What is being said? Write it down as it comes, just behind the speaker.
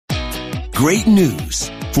great news.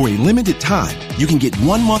 For a limited time, you can get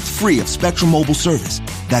 1 month free of Spectrum Mobile service.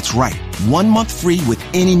 That's right, 1 month free with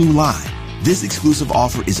any new line. This exclusive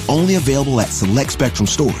offer is only available at select Spectrum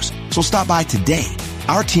stores, so stop by today.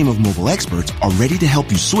 Our team of mobile experts are ready to help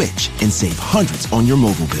you switch and save hundreds on your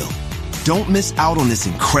mobile bill. Don't miss out on this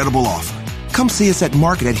incredible offer. Come see us at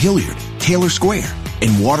Market at Hilliard, Taylor Square,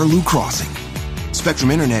 and Waterloo Crossing. Spectrum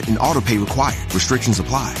Internet and autopay required. Restrictions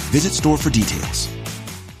apply. Visit store for details.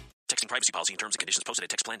 Texting privacy policy and terms and conditions posted at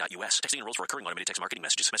textplan.us. Texting enrolls for recurring automated text marketing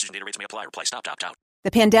messages. Message and data rates may apply. Reply stop to opt out. The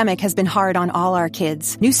pandemic has been hard on all our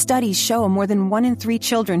kids. New studies show more than 1 in 3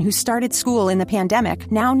 children who started school in the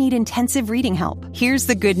pandemic now need intensive reading help. Here's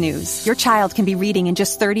the good news. Your child can be reading in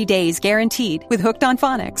just 30 days, guaranteed, with Hooked on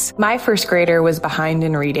Phonics. My first grader was behind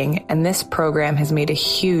in reading, and this program has made a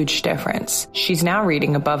huge difference. She's now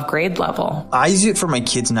reading above grade level. I use it for my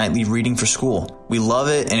kids' nightly reading for school. We love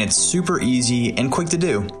it, and it's super easy and quick to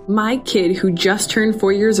do. My kid, who just turned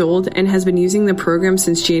 4 years old and has been using the program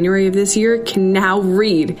since January of this year, can now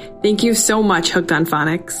read. Thank you so much, Hooked on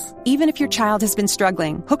Phonics. Even if your child has been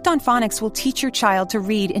struggling, Hooked on Phonics will teach your child to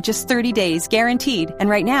read in just 30 days, guaranteed. And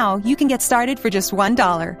right now, you can get started for just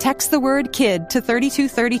 $1. Text the word KID to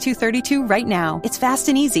 323232 right now. It's fast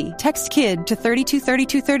and easy. Text KID to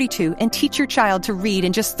 323232 and teach your child to read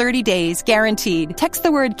in just 30 days, guaranteed. Text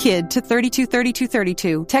the word KID to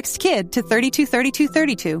 323232. Text KID to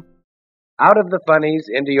 323232. Out of the funnies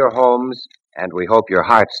into your homes, and we hope your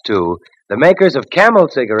hearts too, the makers of Camel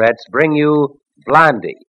cigarettes bring you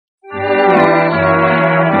Blondie.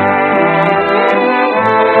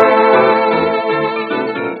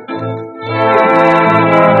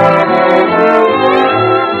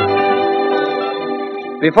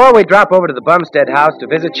 Before we drop over to the Bumstead house to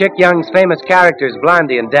visit Chick Young's famous characters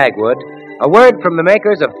Blondie and Dagwood, a word from the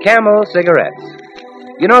makers of Camel cigarettes.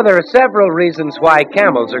 You know, there are several reasons why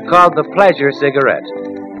Camels are called the pleasure cigarette.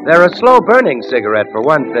 They're a slow-burning cigarette, for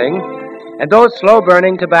one thing, and those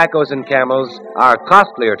slow-burning tobaccos in Camels are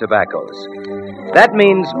costlier tobaccos. That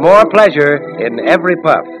means more pleasure in every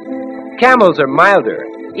puff. Camels are milder,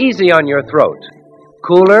 easy on your throat,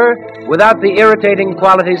 cooler, without the irritating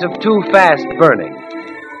qualities of too fast burning.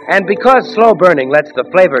 And because slow burning lets the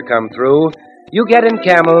flavor come through, you get in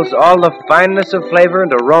Camels all the fineness of flavor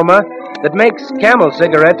and aroma that makes Camel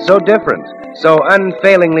cigarettes so different, so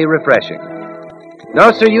unfailingly refreshing.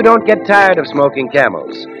 No, sir, you don't get tired of smoking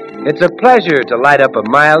Camels. It's a pleasure to light up a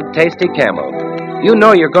mild, tasty Camel. You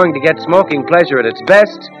know you're going to get smoking pleasure at its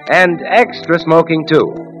best, and extra smoking,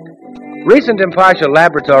 too. Recent impartial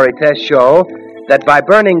laboratory tests show that by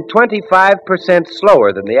burning 25%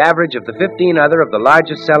 slower than the average of the 15 other of the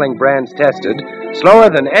largest selling brands tested, slower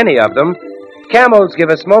than any of them, Camels give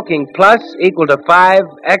a smoking plus equal to 5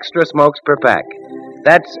 extra smokes per pack.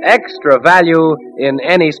 That's extra value in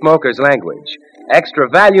any smoker's language. Extra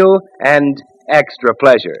value and extra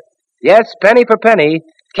pleasure. Yes, penny for penny,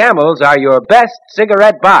 Camels are your best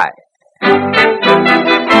cigarette buy.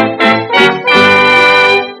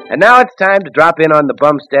 And now it's time to drop in on the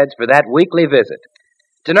Bumsteads for that weekly visit.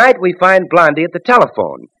 Tonight we find Blondie at the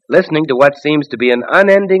telephone, listening to what seems to be an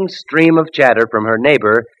unending stream of chatter from her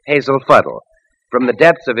neighbor, Hazel Fuddle. From the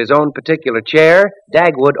depths of his own particular chair,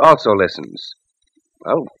 Dagwood also listens.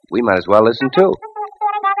 Well, we might as well listen too.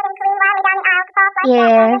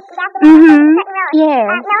 Yes. Mm-hmm. Yes.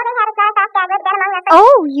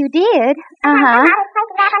 Oh, you did? Uh-huh.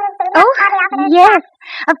 Oh, yes.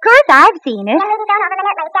 Of course I've seen it.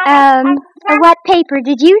 What paper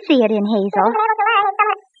did you see it in, Hazel?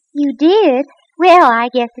 You did? Well, I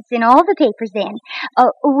guess it's in all the papers then.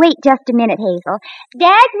 Oh, wait just a minute, Hazel.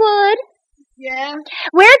 Dagwood! Yeah?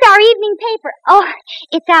 Where's our evening paper? Oh,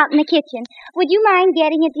 it's out in the kitchen. Would you mind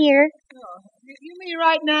getting it, dear? Oh, you mean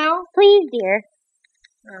right now? Please, dear.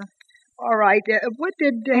 All right. What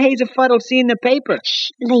did Hazel Fuddle see in the paper?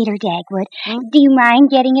 Shh, later, Dagwood. Huh? Do you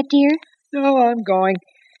mind getting it, dear? No, I'm going.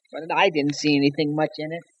 But I didn't see anything much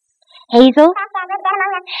in it. Hazel?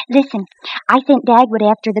 Listen, I sent Dagwood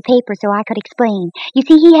after the paper so I could explain. You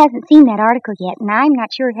see, he hasn't seen that article yet, and I'm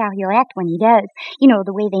not sure how he'll act when he does. You know,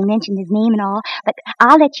 the way they mention his name and all. But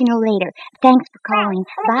I'll let you know later. Thanks for calling.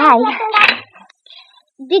 Bye.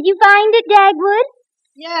 Did you find it, Dagwood?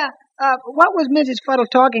 Yeah. What was Mrs. Fuddle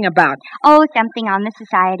talking about? Oh, something on the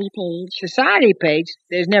society page. Society page?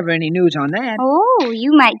 There's never any news on that. Oh,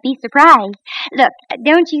 you might be surprised. Look,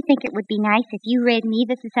 don't you think it would be nice if you read me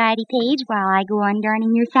the society page while I go on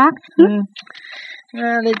darning your socks?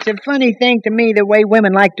 Well, it's a funny thing to me the way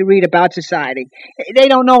women like to read about society. They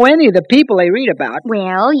don't know any of the people they read about.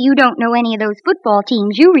 Well, you don't know any of those football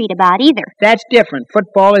teams you read about either. That's different.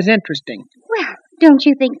 Football is interesting. Well, Don't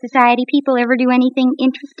you think society people ever do anything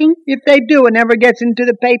interesting? If they do, it never gets into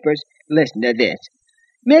the papers. Listen to this.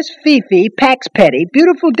 Miss Fifi Paxpetty,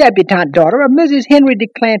 beautiful debutante daughter of Mrs. Henry de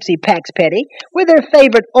Clancy Paxpetty, with her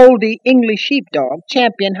favorite oldie English sheepdog,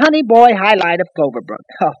 champion Honey Boy Highlight of Cloverbrook.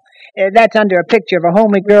 Oh, that's under a picture of a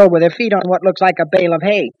homely girl with her feet on what looks like a bale of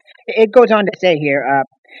hay. It goes on to say here,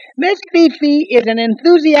 Miss Fifi is an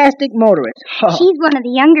enthusiastic motorist. Oh. She's one of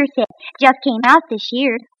the younger set. Just came out this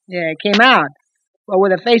year. Yeah, it came out. Well,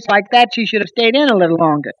 with a face like that, she should have stayed in a little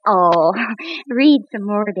longer. Oh, read some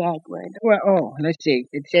more, Dagwood. Well, let's see.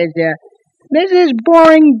 It says, Mrs.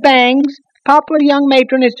 Boring Bangs, popular young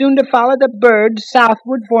matron, is soon to follow the birds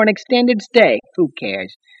southward for an extended stay. Who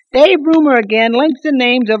cares? Dave Rumor again links the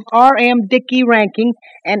names of R.M. Dickey Ranking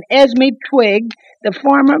and Esme Twigg, the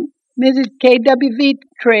former Mrs. K.W.V.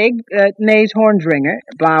 Trigg, Nays Hornsringer,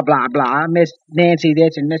 blah, blah, blah, Miss Nancy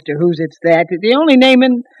this and Mr. Who's It's That. The only name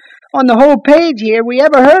on the whole page here we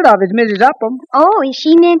ever heard of is Mrs. Upham. Oh, is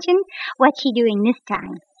she mentioned? What's she doing this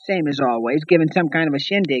time? Same as always, giving some kind of a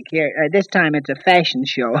shindig here. This time it's a fashion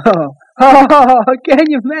show. Oh, can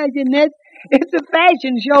you imagine this? It's a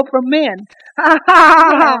fashion show for men.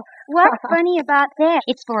 Yeah, what's funny about that?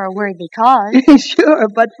 It's for a worthy cause. Sure,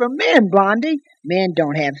 but for men, Blondie. Men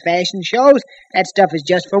don't have fashion shows. That stuff is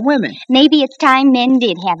just for women. Maybe it's time men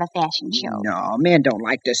did have a fashion show. No, men don't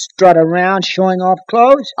like to strut around showing off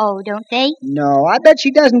clothes. Oh, don't they? No, I bet she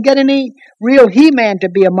doesn't get any real He-Man to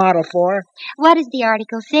be a model for her. What does the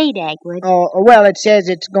article say, Dagwood? Oh, well, it says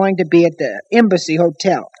it's going to be at the Embassy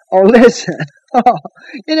Hotel. Oh, listen. Oh,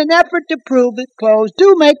 in an effort to prove that clothes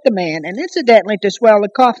do make the man, and incidentally to swell the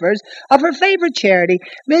coffers of her favorite charity,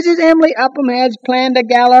 Mrs. Emily Upham has planned a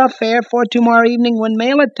gala affair for tomorrow evening when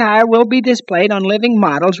male attire will be displayed on living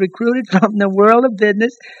models recruited from the world of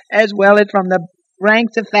business as well as from the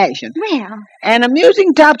ranks of fashion. Well, an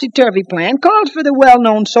amusing topsy-turvy plan calls for the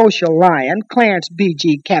well-known social lion, Clarence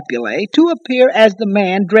B.G. Capulet, to appear as the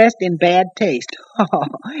man dressed in bad taste.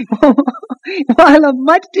 While a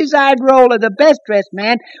much-desired role of the best-dressed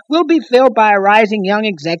man will be filled by a rising young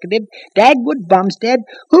executive, Dagwood Bumstead,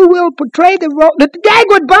 who will portray the role...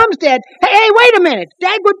 Dagwood Bumstead! Hey, wait a minute!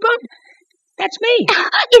 Dagwood Bumstead! That's me.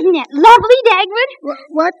 Isn't that lovely, Dagwood?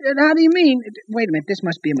 What? How do you mean? Wait a minute, this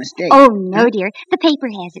must be a mistake. Oh, no, dear. The paper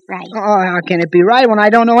has it right. Oh, how can it be right when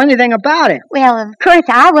I don't know anything about it? Well, of course,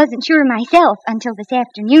 I wasn't sure myself until this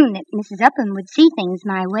afternoon that Mrs. Upham would see things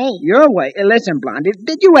my way. Your way? Listen, Blondie,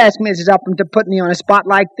 did you ask Mrs. Upham to put me on a spot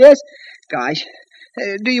like this? Gosh,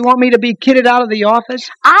 do you want me to be kidded out of the office?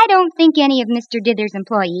 I don't think any of Mr. Dither's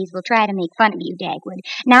employees will try to make fun of you, Dagwood.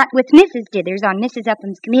 Not with Mrs. Dithers on Mrs.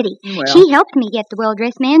 Upham's committee. Well, she helped me get the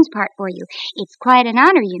well-dressed man's part for you. It's quite an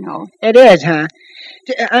honor, you know. It is, huh?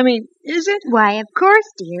 I mean, is it? Why, of course,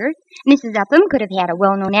 dear. Mrs. Upham could have had a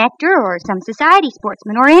well-known actor or some society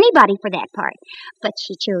sportsman or anybody for that part. But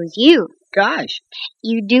she chose you. Gosh.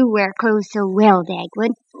 You do wear clothes so well,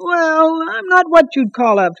 Dagwood. Well, I'm not what you'd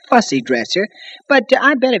call a fussy dresser, but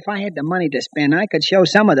I bet if I had the money to spend, I could show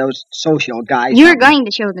some of those social guys. You're going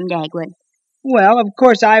to show them, Dagwood. Well, of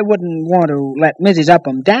course, I wouldn't want to let Mrs.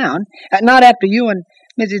 Upham down. Not after you and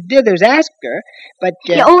Mrs. Dithers asked her, but...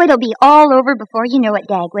 Oh, it'll be all over before you know it,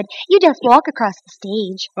 Dagwood. You just walk across the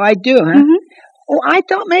stage. Oh, I do, huh? Mm-hmm. Oh, I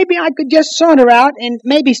thought maybe I could just saunter out and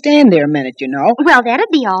maybe stand there a minute, you know. Well, that'd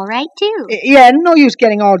be all right, too. Yeah, no use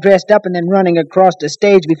getting all dressed up and then running across the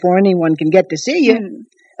stage before anyone can get to see you.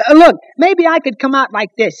 Look, maybe I could come out like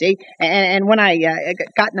this, see? And when I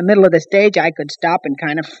got in the middle of the stage, I could stop and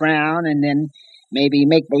kind of frown and then maybe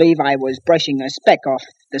make believe I was brushing a speck off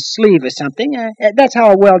the sleeve or something. That's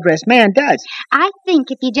how a well-dressed man does. I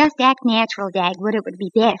think if you just act natural, Dagwood, it would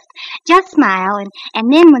be best. Just smile,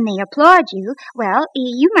 and then when they applaud you, well,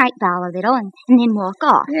 you might bow a little and then walk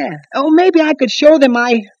off. Yeah. Oh, maybe I could show them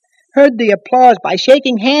I heard the applause by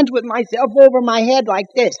shaking hands with myself over my head like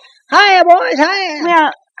this. Hiya, boys, hiya.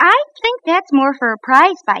 Well, I think that's more for a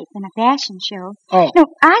prize fight than a fashion show. Oh. No,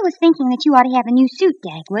 I was thinking that you ought to have a new suit,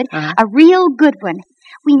 Dagwood. A real good one.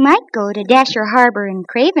 We might go to Dasher Harbor and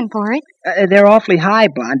Craven for it. They're awfully high,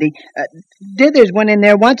 Blondie. Dithers went in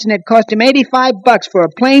there once and it cost him $85 for a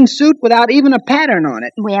plain suit without even a pattern on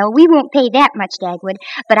it. Well, we won't pay that much, Dagwood,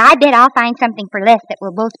 but I bet I'll find something for less that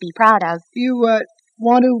we'll both be proud of. You,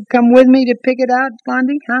 want to come with me to pick it out,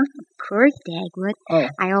 Blondie, huh? Of course, Dagwood. Oh.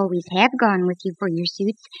 I always have gone with you for your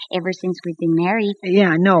suits ever since we've been married. Yeah,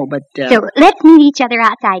 I know, but... So let's meet each other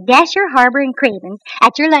outside Dasher Harbor and Craven's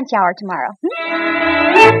at your lunch hour tomorrow.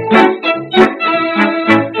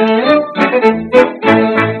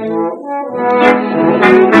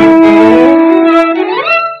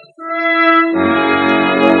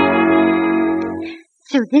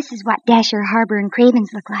 So this this is what Dasher, Harbor, and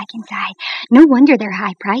Craven's look like inside. No wonder they're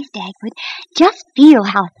high-priced, Dagwood. Just feel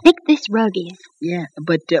how thick this rug is. Yeah,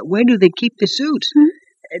 but where do they keep the suits?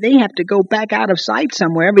 They have to go back out of sight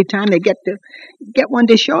somewhere every time they get one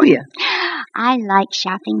to show you. I like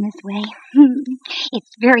shopping this way.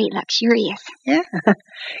 It's very luxurious. Yeah.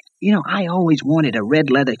 You know, I always wanted a red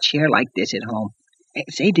leather chair like this at home.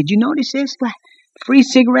 Say, did you notice this? What? Free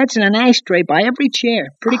cigarettes and an ashtray by every chair.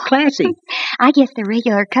 Pretty classy. I guess the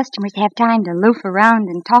regular customers have time to loaf around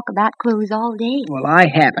and talk about clothes all day. Well, I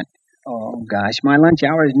haven't. Oh, gosh, my lunch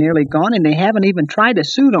hour is nearly gone, and they haven't even tried a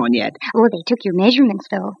suit on yet. Oh, they took your measurements,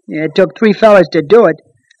 though. Yeah, it took 3 fellas to do it.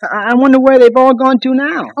 I wonder where they've all gone to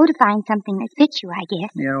now. Oh, to find something that fits you, I guess.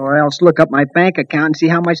 Yeah, or else look up my bank account and see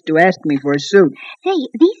how much to ask me for a suit. Say,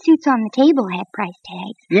 these suits on the table have price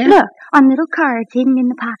tags. Yeah? Look, on little cards hidden in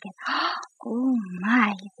the pocket. Oh,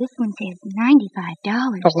 my, this one says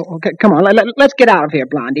 $95. Oh, okay, come on, let's get out of here,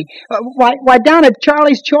 Blondie. Why, down at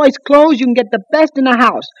Charlie's Choice Clothes, you can get the best in the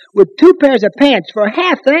house, with 2 pairs of pants for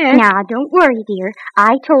half that. Now, don't worry, dear.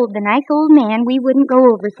 I told the nice old man we wouldn't go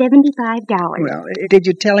over $75. Well, did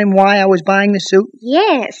you tell him why I was buying the suit?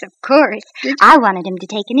 Yes, of course. I wanted him to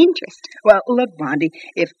take an interest. Well, look, Blondie,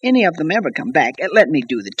 if any of them ever come back, let me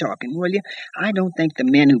do the talking, will you? I don't think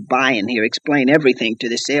the men who buy in here explain everything to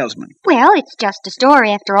the salesman. Well, it's just a store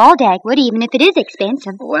after all, Dagwood, even if it is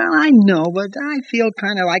expensive. Well, I know, but I feel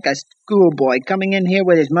kind of like a schoolboy coming in here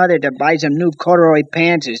with his mother to buy some new corduroy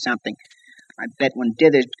pants or something. I bet when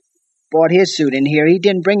Dithers bought his suit in here, he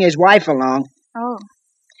didn't bring his wife along. Oh,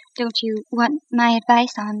 don't you want my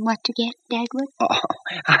advice on what to get, Dagwood? Oh,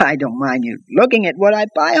 I don't mind you looking at what I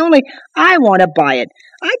buy, only I want to buy it.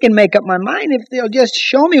 I can make up my mind if they'll just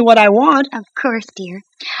show me what I want. Of course, dear.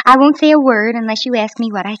 I won't say a word unless you ask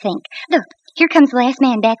me what I think. Look, here comes the last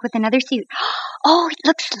man back with another suit. Oh, it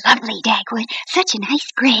looks lovely, Dagwood. Such a nice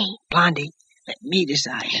gray. Blondie, let me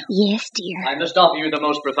decide. Yes, dear. I must offer you the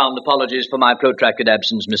most profound apologies for my protracted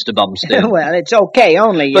absence, Mr. Bumstead. Well, it's okay,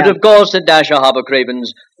 only... But of course, at Dasher Harbor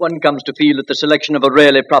Cravens, one comes to feel that the selection of a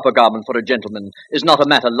really proper garment for a gentleman is not a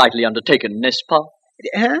matter lightly undertaken, n'est-ce pas?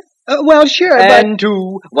 Huh? Well, sure, And,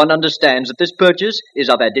 too, one understands that this purchase is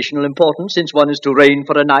of additional importance since one is to reign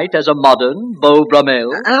for a night as a modern beau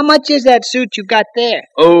brummel. How much is that suit you got there?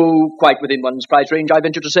 Oh, quite within one's price range, I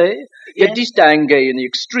venture to say. Yet distingué in the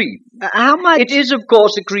extreme. How much? It is, of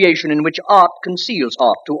course, a creation in which art conceals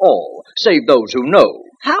art to all, save those who know.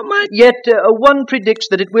 How much? Yet one predicts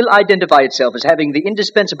that it will identify itself as having the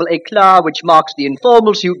indispensable éclat which marks the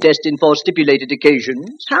informal suit destined for stipulated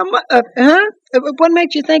occasions. How much? What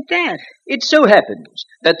makes you think that? It so happens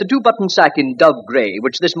that the 2-button sack in dove grey,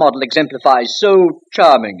 which this model exemplifies so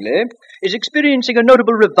charmingly, is experiencing a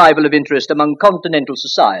notable revival of interest among continental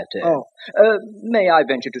society. Oh. May I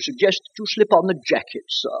venture to suggest that you slip on the jacket,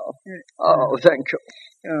 sir? Oh, thank you.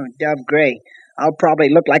 Oh, dove gray. I'll probably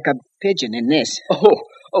look like a pigeon in this.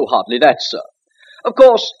 Oh, hardly that, sir. Of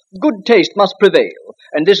course, good taste must prevail,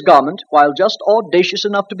 and this garment, while just audacious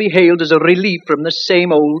enough to be hailed as a relief from the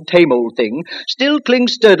same old, tame old thing, still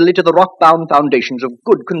clings sturdily to the rock-bound foundations of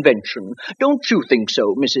good convention. Don't you think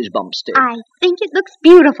so, Mrs. Bumstead? I think it looks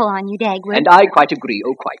beautiful on you, Dagwood. And I quite agree,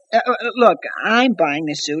 oh, quite. Look, I'm buying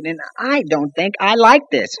this suit, and I don't think I like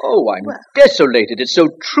this. Oh, I'm desolated. It's so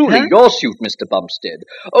truly your suit, Mr. Bumstead.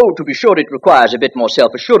 Oh, to be sure, it requires a bit more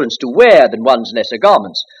self-assurance to wear than one's lesser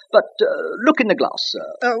garments. But look in the glass,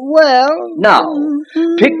 sir. Now,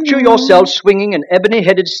 picture yourself swinging an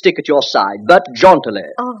ebony-headed stick at your side, but jauntily.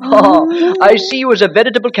 I see you as a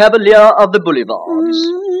veritable cavalier of the boulevards.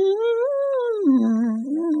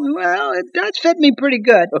 Well, it does fit me pretty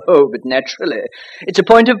good. Oh, but naturally. It's a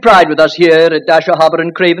point of pride with us here at Dasher Harbor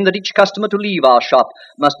and Craven that each customer to leave our shop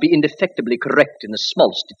must be indefectibly correct in the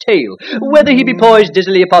smallest detail, whether he be poised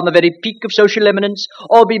dizzily upon the very peak of social eminence,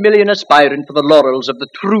 or be merely an aspirant for the laurels of the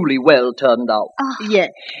truly well-turned-out. Yeah.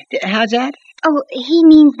 How's that? Oh, he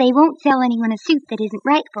means they won't sell anyone a suit that isn't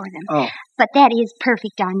right for them. Oh. But that is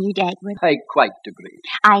perfect on you, Dagwood. I quite agree.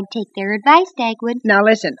 I'd take their advice, Dagwood. Now,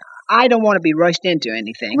 listen, I don't want to be rushed into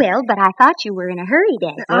anything. Well, but I thought you were in a hurry,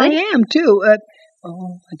 Dagwood. I am, too.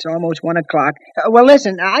 It's almost 1 o'clock. Well,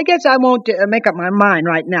 listen, I guess I won't make up my mind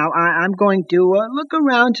right now. I'm going to look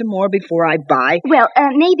around some more before I buy. Well,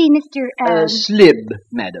 maybe Mr. Slib,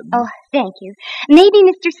 madam. Oh, thank you. Maybe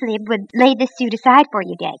Mr. Slib would lay this suit aside for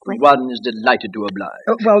you, Dagwood. One is delighted to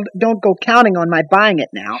oblige. Well, don't go counting on my buying it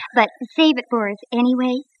now. But save it for us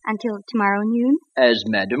anyway, until tomorrow noon. As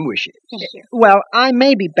madam wishes. Thank you. Well, I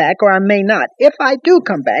may be back or I may not. If I do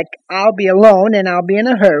come back, I'll be alone and I'll be in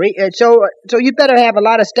a hurry. So you'd better have a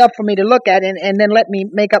lot of stuff for me to look at and then let me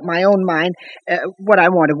make up my own mind what I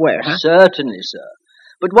want to wear, huh? Certainly, sir.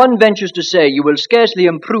 but one ventures to say you will scarcely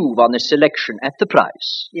improve on this selection at the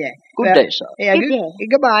price. Yeah. Good day, sir. Yeah,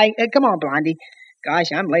 goodbye. Come on, Blondie.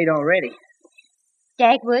 Gosh, I'm late already.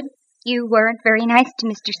 Dagwood, you weren't very nice to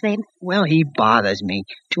Mr. Slib. Well, he bothers me.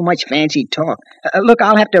 Too much fancy talk. Look,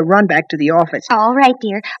 I'll have to run back to the office. All right,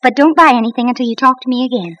 dear, but don't buy anything until you talk to me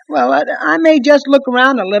again. Well, I may just look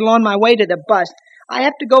around a little on my way to the bus. I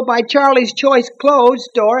have to go by Charlie's Choice Clothes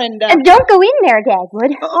store and... Don't go in there,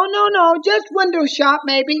 Dagwood. Oh, no, just window shop,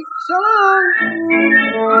 maybe. So long.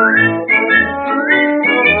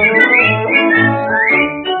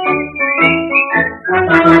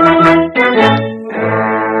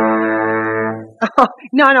 Oh,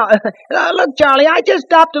 no. Look, Charlie, I just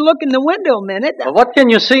stopped to look in the window a minute. Well, what can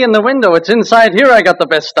you see in the window? It's inside here I got the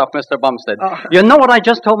best stuff, Mr. Bumstead. Oh. You know what I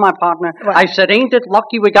just told my partner? What? I said, ain't it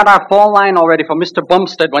lucky we got our fall line already for Mr.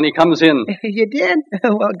 Bumstead when he comes in? You did?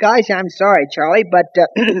 Well, gosh, I'm sorry, Charlie, but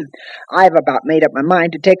I've about made up my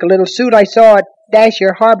mind to take a little suit I saw at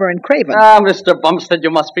Dasher, Harbor, and Craven. Ah, Mr. Bumstead,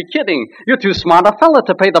 you must be kidding. You're too smart a fella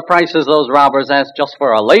to pay the prices those robbers asked just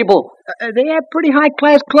for a label. They have pretty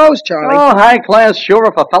high-class clothes, Charlie. Oh, high class, sure,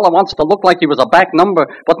 if a fella wants to look like he was a back number,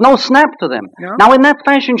 but no snap to them. No? Now, in that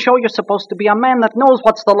fashion show, you're supposed to be a man that knows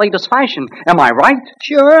what's the latest fashion. Am I right?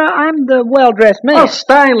 Sure, I'm the well-dressed man. Oh,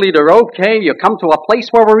 style leader, okay. You come to a place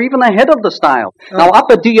where we're even ahead of the style. Oh. Now,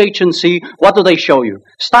 up at DH&C, what do they show you?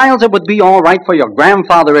 Styles that would be all right for your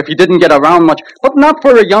grandfather if he didn't get around much, but not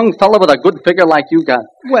for a young fella with a good figure like you got.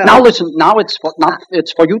 Well... Now, listen,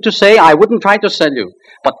 it's for you to say I wouldn't try to sell you,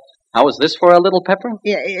 but... How is this for a little pepper?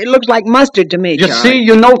 Yeah, it looks like mustard to me, You Charlie. see,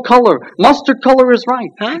 you know color. Mustard color is right.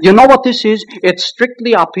 Huh? You know what this is? It's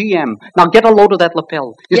strictly a PM. Now get a load of that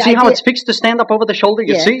lapel. You Yeah, see how I it's fixed to stand up over the shoulder?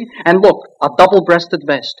 You Yeah. see? And look, a double-breasted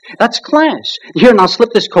vest. That's class. Here, now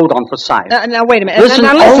slip this coat on for size. Now, wait a minute. Listen,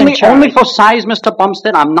 now, only Charlie. for size, Mr.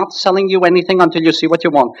 Bumstead. I'm not selling you anything until you see what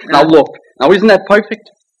you want. Now look. Now isn't that perfect?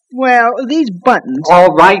 Well, these buttons...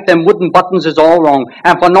 All right, them wooden buttons is all wrong.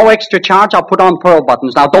 And for no extra charge, I'll put on pearl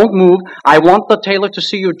buttons. Now, don't move. I want the tailor to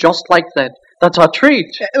see you just like that. That's a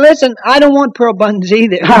treat. Listen, I don't want pearl buttons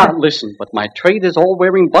either. Listen, but my trade is all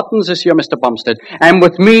wearing buttons this year, Mr. Bumstead. And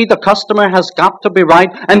with me, the customer has got to be right,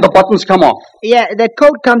 and the buttons come off. Yeah, that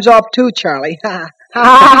coat comes off too, Charlie.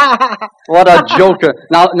 What a joker.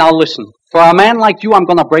 Now listen. For a man like you, I'm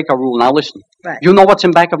going to break a rule. Now listen. Right. You know what's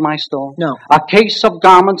in back of my store? No. A case of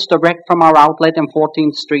garments direct from our outlet in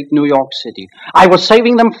 14th Street, New York City. I was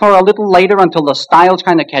saving them for a little later until the styles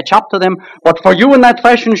kind of catch up to them. But for you in that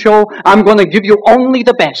fashion show, I'm going to give you only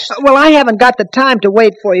the best. Well, I haven't got the time to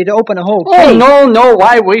wait for you to open a whole Oh, case. no.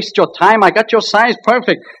 Why waste your time? I got your size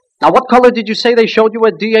perfect. Now, what color did you say they showed you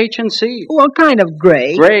at DH&C? Well, kind of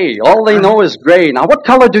gray. Gray. All they know is gray. Now, what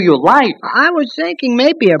color do you like? I was thinking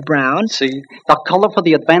maybe a brown. See, the color for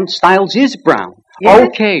the advanced styles is brown. Yeah?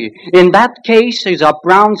 Okay, in that case, is a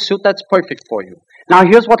brown suit that's perfect for you. Now,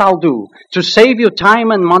 here's what I'll do. To save you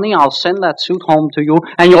time and money, I'll send that suit home to you,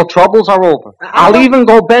 and your troubles are over. I'll even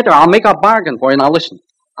go better. I'll make a bargain for you. Now, listen.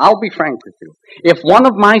 I'll be frank with you. If one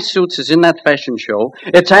of my suits is in that fashion show,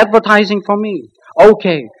 it's advertising for me.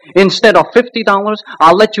 Okay, instead of $50,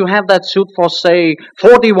 I'll let you have that suit for, say,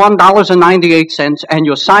 $41.98, and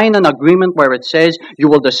you sign an agreement where it says you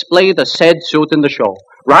will display the said suit in the show.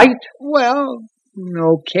 Right? Well,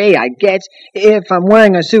 okay, I guess. If I'm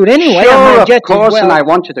wearing a suit anyway, Sure, I might of just course, as well... and I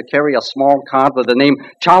want you to carry a small card with the name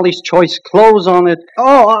Charlie's Choice Clothes on it.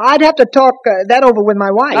 Oh, I'd have to talk that over with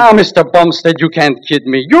my wife. Now, Mr. Bumstead, you can't kid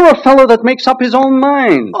me. You're a fellow that makes up his own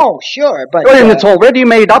mind. Oh, sure, but... And it's already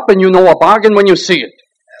made up, and you know a bargain when you see it.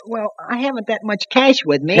 Well, I haven't that much cash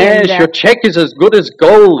with me. Yes, and, your check is as good as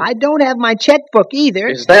gold. I don't have my checkbook either.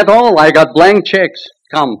 Is that all? I got blank checks.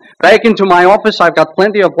 Come, back into my office. I've got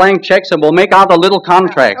plenty of blank checks, and we'll make out a little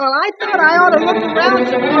contract. Well, I thought I ought to look around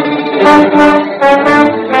some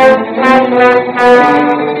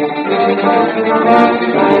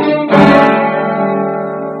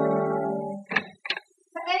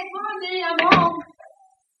Hey, Blondie, I'm home.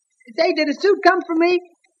 Say, did a suit come for me?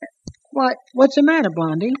 What's the matter,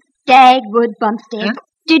 Blondie? Dagwood, Bumstead. Huh?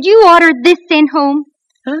 Did you order this sent home?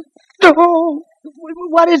 Huh? Oh,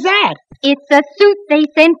 what is that? It's a suit they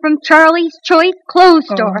sent from Charlie's Choice Clothes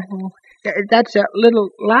store. Oh, that's a little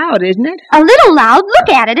loud, isn't it? A little loud. Look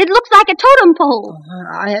at it. It looks like a totem pole.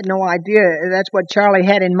 I had no idea that's what Charlie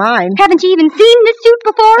had in mind. Haven't you even seen this suit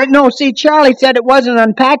before? No, see, Charlie said it wasn't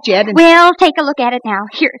unpacked yet. And... Well, take a look at it now.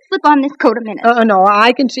 Here, slip on this coat a minute. No,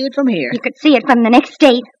 I can see it from here. You could see it from the next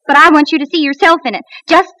state, but I want you to see yourself in it,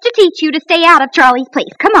 just to teach you to stay out of Charlie's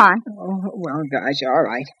place. Come on. Oh, well, gosh, all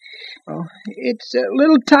right. Oh, it's a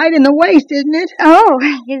little tight in the waist, isn't it? Oh,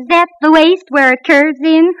 is that the waist where it curves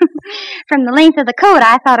in? From the length of the coat,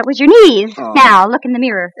 I thought it was your knees. Oh. Now, look in the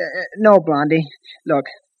mirror. No, Blondie. Look,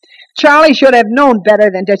 Charlie should have known better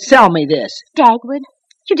than to sell me this. Dagwood,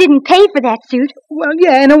 you didn't pay for that suit. Well,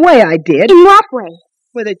 yeah, in a way I did. In what way?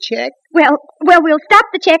 With a check. Well, we'll stop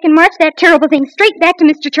the check and march that terrible thing straight back to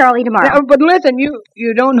Mr. Charlie tomorrow. But listen,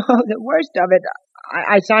 you don't know the worst of it.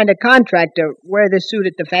 I signed a contract to wear this suit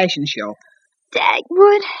at the fashion show.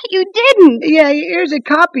 Dagwood, you didn't. Yeah, here's a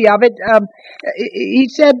copy of it. He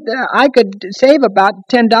said I could save about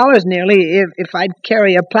 $10 nearly if I'd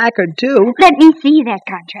carry a placard, too. Let me see that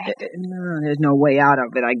contract. No, there's no way out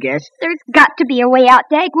of it, I guess. There's got to be a way out,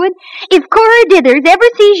 Dagwood. If Cora Dithers ever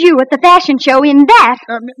sees you at the fashion show in that...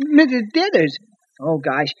 Mrs. Dithers? Oh,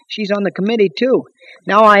 gosh, she's on the committee, too.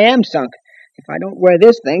 Now I am sunk. If I don't wear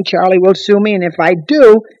this thing, Charlie will sue me, and if I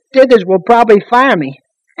do, Dithers will probably fire me.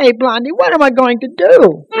 Hey, Blondie, what am I going to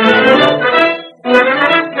do?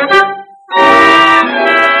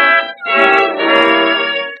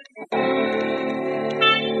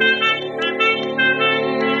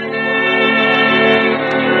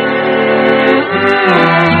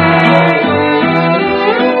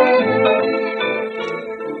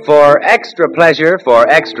 For extra pleasure, for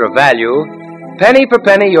extra value, penny for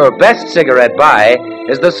penny your best cigarette buy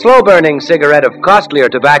is the slow-burning cigarette of costlier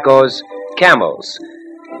tobaccos, Camels.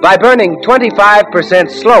 By burning 25%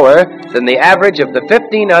 slower than the average of the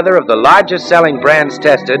 15 other of the largest selling brands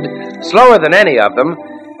tested, slower than any of them,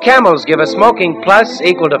 Camels give a smoking plus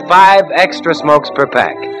equal to 5 extra smokes per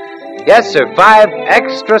pack. Yes, sir, 5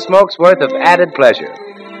 extra smokes worth of added pleasure.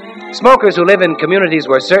 Smokers who live in communities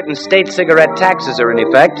where certain state cigarette taxes are in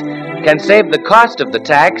effect can save the cost of the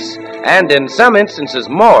tax, and in some instances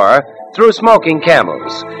more, through smoking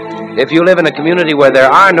Camels. If you live in a community where there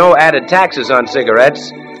are no added taxes on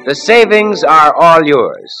cigarettes, the savings are all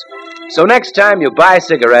yours. So next time you buy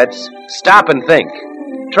cigarettes, stop and think.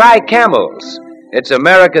 Try Camels. It's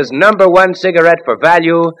America's #1 cigarette for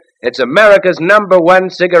value. It's America's #1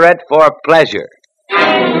 cigarette for pleasure.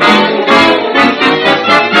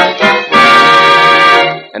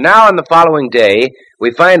 And now on the following day, we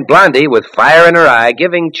find Blondie with fire in her eye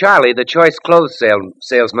giving Charlie, the choice clothes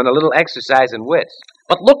salesman, a little exercise in wit.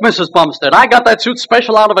 But look, Mrs. Bumstead, I got that suit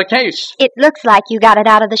special out of a case. It looks like you got it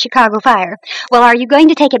out of the Chicago fire. Well, are you going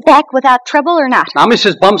to take it back without trouble or not? Now,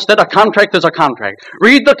 Mrs. Bumstead, a contract is a contract.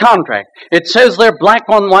 Read the contract. It says there black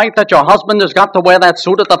on white that your husband has got to wear that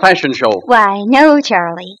suit at the fashion show. Why, no,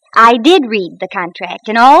 Charlie. I did read the contract,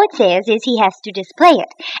 and all it says is he has to display it,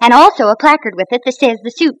 and also a placard with it that says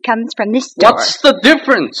the suit comes from this store. What's the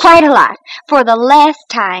difference? Quite a lot. For the last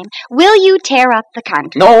time, will you tear up the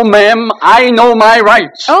contract? No, ma'am. I know my rights.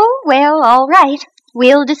 Oh, well, all right.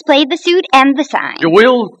 We'll display the suit and the sign. You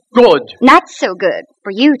will? Good. Not so good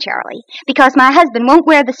for you, Charlie, because my husband won't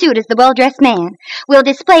wear the suit as the well-dressed man. We'll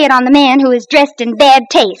display it on the man who is dressed in bad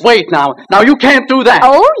taste. Wait now. Now, you can't do that.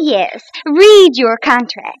 Oh, yes. Read your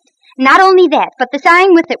contract. Not only that, but the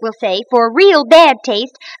sign with it will say, for real bad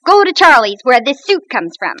taste, go to Charlie's where this suit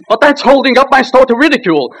comes from. But that's holding up my store to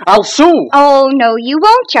ridicule. I'll sue. Oh, no, you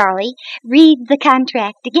won't, Charlie. Read the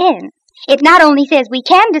contract again. It not only says we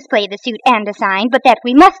can display the suit and a sign, but that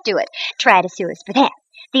we must do it. Try to sue us for that.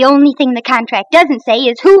 The only thing the contract doesn't say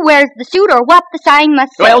is who wears the suit or what the sign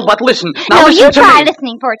must say. Well, but listen. Now listen you to try me.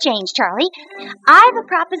 listening for a change, Charlie. I've a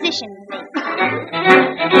proposition to make.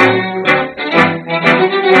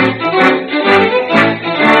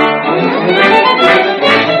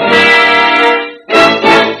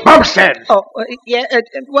 Bumstead! Oh, yeah,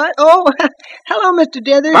 what? Oh, hello, Mr.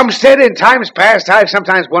 Dithers. Bumstead, in times past, I've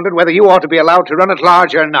sometimes wondered whether you ought to be allowed to run at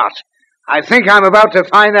large or not. I think I'm about to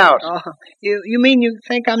find out. Oh, you mean you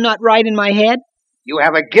think I'm not right in my head? You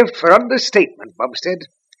have a gift for understatement, Bumstead.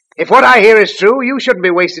 If what I hear is true, you shouldn't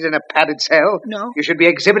be wasted in a padded cell. No. You should be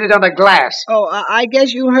exhibited on a glass. Oh, I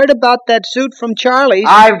guess you heard about that suit from Charlie's.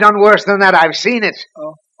 I've done worse than that. I've seen it.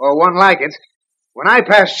 Oh. Or one like it. When I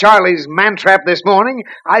passed Charlie's man-trap this morning,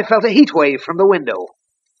 I felt a heat wave from the window.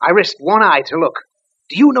 I risked one eye to look.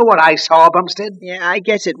 Do you know what I saw, Bumstead? Yeah, I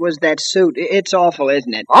guess it was that suit. It's awful,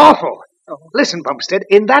 isn't it? Awful! Oh. Listen, Bumstead,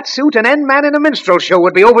 in that suit, an end man in a minstrel show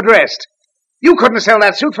would be overdressed. You couldn't sell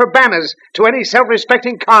that suit for banners to any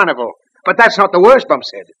self-respecting carnival. But that's not the worst,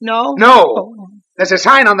 Bumstead. No? No. Oh. There's a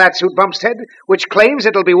sign on that suit, Bumstead, which claims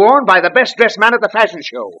it'll be worn by the best-dressed man at the fashion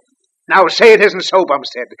show. Now say it isn't so,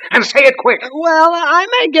 Bumstead, and say it quick. Well, I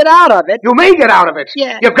may get out of it. You may get out of it.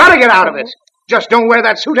 Yeah. You've got to get out of it. Just don't wear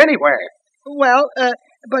that suit anywhere. Well,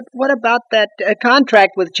 but what about that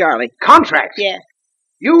contract with Charlie? Contract? Yeah.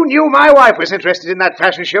 You knew my wife was interested in that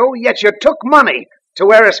fashion show, yet you took money to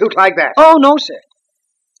wear a suit like that. Oh, no, sir.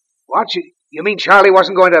 What? You mean Charlie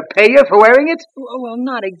wasn't going to pay you for wearing it? Well,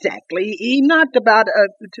 not exactly. He knocked about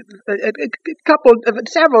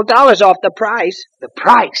several dollars off the price. The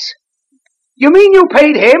price? You mean you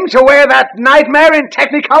paid him to wear that nightmare in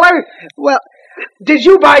Technicolor? Well, did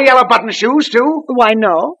you buy yellow button shoes, too? Why,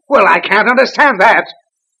 no. Well, I can't understand that.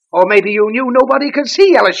 Or maybe you knew nobody could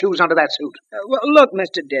see yellow shoes under that suit. Well, look,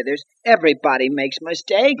 Mr. Dithers, everybody makes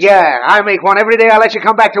mistakes. Yeah, I make one every day I let you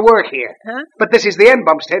come back to work here. Huh? But this is the end,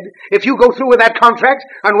 Bumstead. If you go through with that contract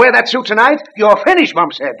and wear that suit tonight, you're finished,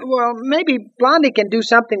 Bumstead. Well, maybe Blondie can do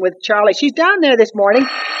something with Charlie. She's down there this morning.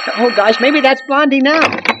 Oh, gosh, maybe that's Blondie now.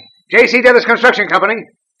 J.C. Dithers Construction Company.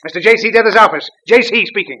 Mr. J.C. Dithers' office. J.C.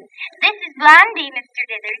 speaking. This is Blondie, Mr.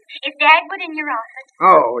 Dithers. Is Dagwood in your office?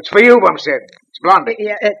 Oh, it's for you, Bumstead. It's Blondie.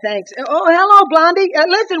 Yeah, thanks. Oh, hello, Blondie.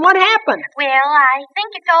 Listen, what happened? Well, I think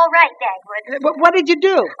it's all right, Dagwood. What did you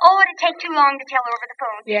do? Oh, it'd take too long to tell over the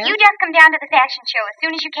phone. Yeah? You just come down to the fashion show as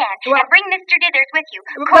soon as you can, Well, and bring Mr. Dithers with you.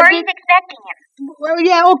 but Corey's expecting him. Well,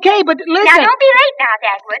 yeah, okay, but listen. Now, don't be late now,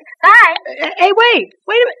 Dagwood. Bye. Hey, wait a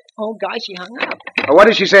minute. Oh, gosh, she hung up. What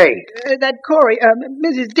did she say? That Corey,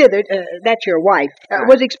 Mrs. Dithers, that's your wife,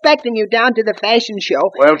 was expecting you down to the fashion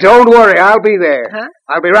show. Well, don't worry, I'll be there. Huh?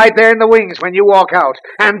 I'll be right there in the wings when you walk out.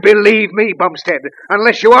 And believe me, Bumstead,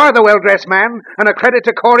 unless you are the well-dressed man and a credit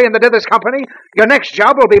to Corey and the Dithers Company, your next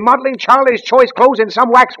job will be modeling Charlie's choice clothes in some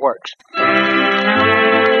waxworks.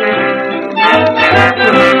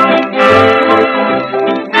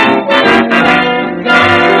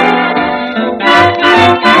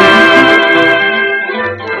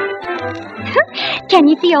 Can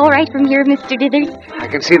you see all right from here, Mr. Dithers? I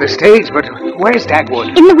can see the stage, but where's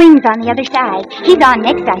Dagwood? In the wings on the other side. He's on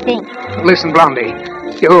next, I think. Listen, Blondie,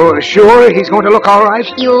 you're sure he's going to look all right?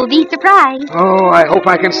 You'll be surprised. Oh, I hope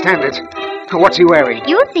I can stand it. What's he wearing?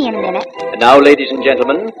 You'll see in a minute. And now, ladies and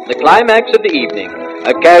gentlemen, the climax of the evening.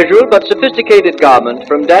 A casual but sophisticated garment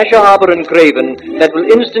from Dasher, Harbour and Craven that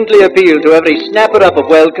will instantly appeal to every snapper-up of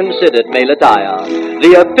well-considered male attire.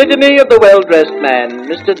 The epitome of the well-dressed man,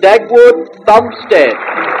 Mr. Dagwood Bumstead.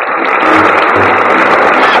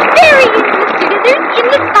 There he is, Mr. Dithers, in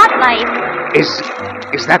the spotlight.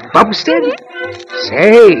 Is that Bumstead? Mm-hmm.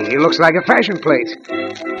 Say, he looks like a fashion plate.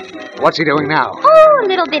 What's he doing now? Oh, a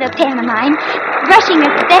little bit of pantomime. Brushing a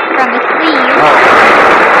speck from his sleeve. Oh.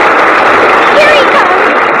 Here he comes.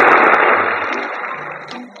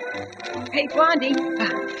 Hey, Blondie.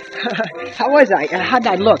 How was I? How'd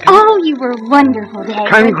I look? Oh, you were wonderful, Dagwood.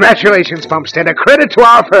 Congratulations, Bumstead. A credit to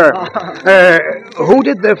our firm. Who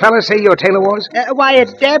did the fella say your tailor was? Why,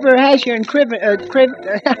 it's Dabber, Hasher, and Criven.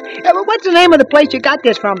 What's the name of the place you got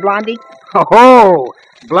this from, Blondie? Oh,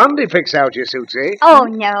 Blondie picks out your suits, eh? Oh,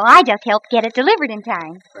 no, I just helped get it delivered in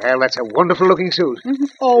time. Well, that's a wonderful-looking suit. Mm-hmm.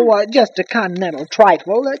 Oh, just a continental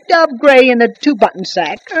trifle. A dove gray in a two-button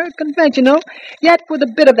sack. Conventional, yet with a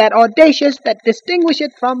bit of that audacious that distinguish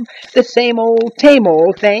it from the same old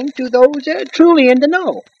thing to those truly in the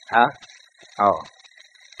know. Huh? Oh.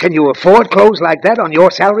 Can you afford clothes like that on your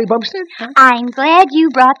salary, Bumstead? Huh? I'm glad you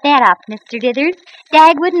brought that up, Mr. Dithers.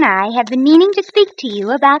 Dagwood and I have been meaning to speak to you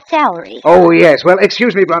about salary. Oh, yes. Well,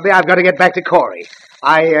 excuse me, Blondie. I've got to get back to Corey.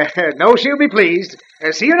 I know she'll be pleased.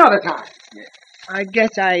 See you another time. I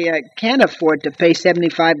guess I can't afford to pay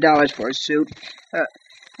 $75 for a suit.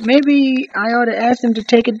 Maybe I ought to ask them to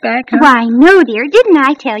take it back, huh? Why, no, dear. Didn't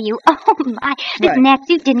I tell you? Oh, my. Listen, that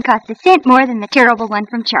suit didn't cost a cent more than the terrible one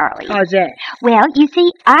from Charlie. How's that? Well, you see,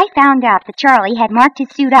 I found out that Charlie had marked his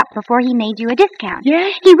suit up before he made you a discount. Yeah?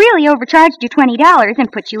 He really overcharged you $20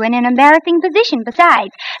 and put you in an embarrassing position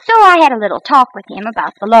besides. So I had a little talk with him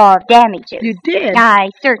about the law of damages. You did? I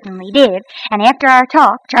certainly did. And after our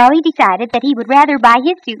talk, Charlie decided that he would rather buy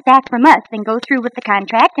his suit back from us than go through with the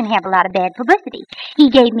contract and have a lot of bad publicity. He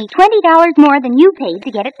gave me $20 more than you paid to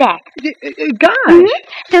get it back. Gosh! Mm-hmm.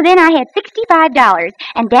 So then I had $65,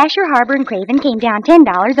 and Dasher, Harbour, and Craven came down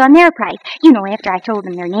 $10 on their price. You know, after I told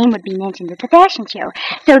them their name would be mentioned at the fashion show.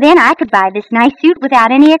 So then I could buy this nice suit without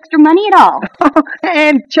any extra money at all.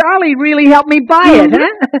 And Charlie really helped me buy it,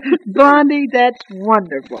 huh? Blondie, that's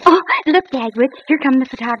wonderful. Oh, look, Dagwood, here come the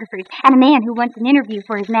photographers, and a man who wants an interview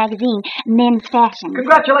for his magazine, Men's Fashion.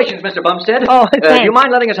 Congratulations, Mr. Bumstead. Oh, thanks. Do you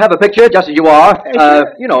mind letting us have a picture, just as you are? Sure.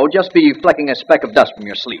 You know, just be flecking a speck of dust from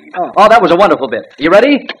your sleeve. Oh, that was a wonderful bit. You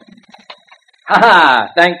ready? Ha-ha,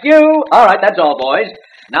 thank you. All right, that's all, boys.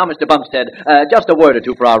 Now, Mr. Bumstead, just a word or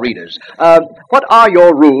two for our readers. What are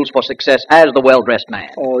your rules for success as the well-dressed man?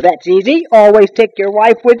 Oh, that's easy. Always take your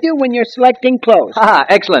wife with you when you're selecting clothes. Ha,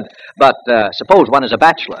 excellent. But suppose one is a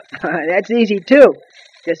bachelor. That's easy, too.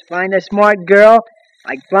 Just find a smart girl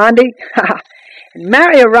like Blondie and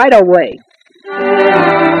marry her right away.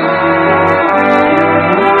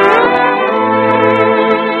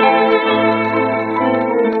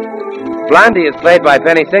 Blondie is played by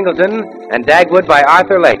Penny Singleton and Dagwood by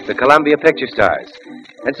Arthur Lake, the Columbia Picture Stars.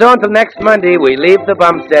 And so until next Monday, we leave the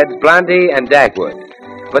Bumsteads, Blondie and Dagwood.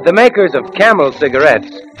 But the makers of Camel cigarettes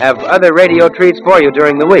have other radio treats for you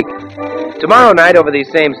during the week. Tomorrow night over these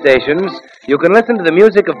same stations, you can listen to the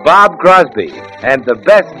music of Bob Crosby and the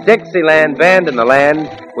best Dixieland band in the land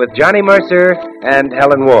with Johnny Mercer and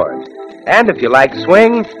Helen Ward. And if you like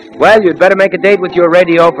swing, well, you'd better make a date with your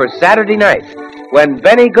radio for Saturday night when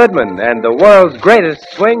Benny Goodman and the world's greatest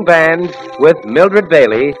swing band with Mildred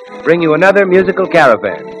Bailey bring you another musical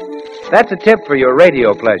caravan. That's a tip for your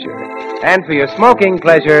radio pleasure. And for your smoking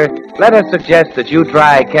pleasure, let us suggest that you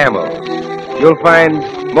try Camels. You'll find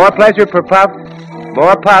more pleasure per puff,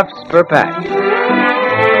 more puffs per pack.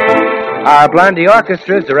 Our Blondie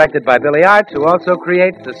Orchestra is directed by Billy Art, who also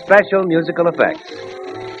creates the special musical effects.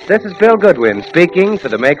 This is Bill Goodwin speaking for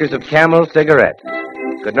the makers of Camel cigarettes.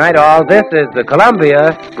 Good night, all. This is the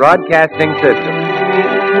Columbia Broadcasting System.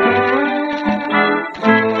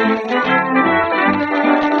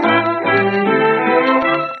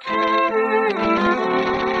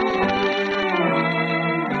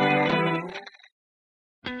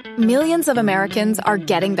 Millions of Americans are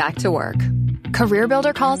getting back to work.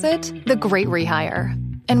 CareerBuilder calls it the Great Rehire.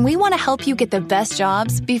 And we want to help you get the best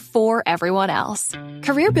jobs before everyone else.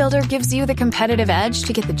 CareerBuilder gives you the competitive edge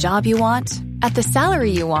to get the job you want, at the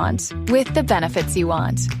salary you want, with the benefits you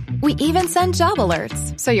want. We even send job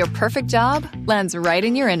alerts, so your perfect job lands right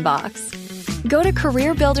in your inbox. Go to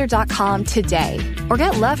CareerBuilder.com today, or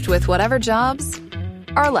get left with whatever jobs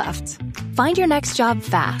are left. Find your next job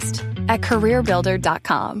fast at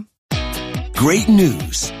CareerBuilder.com. Great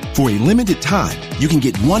news! For a limited time, you can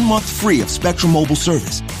get 1 month free of Spectrum Mobile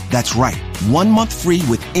service. That's right, 1 month free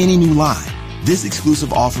with any new line. This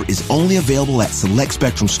exclusive offer is only available at select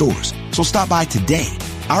Spectrum stores, so stop by today.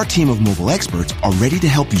 Our team of mobile experts are ready to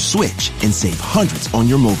help you switch and save hundreds on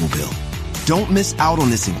your mobile bill. Don't miss out on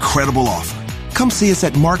this incredible offer. Come see us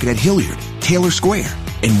at Market at Hilliard, Taylor Square,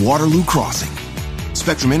 and Waterloo Crossing.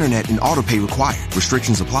 Spectrum Internet and autopay required.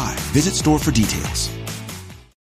 Restrictions apply. Visit store for details.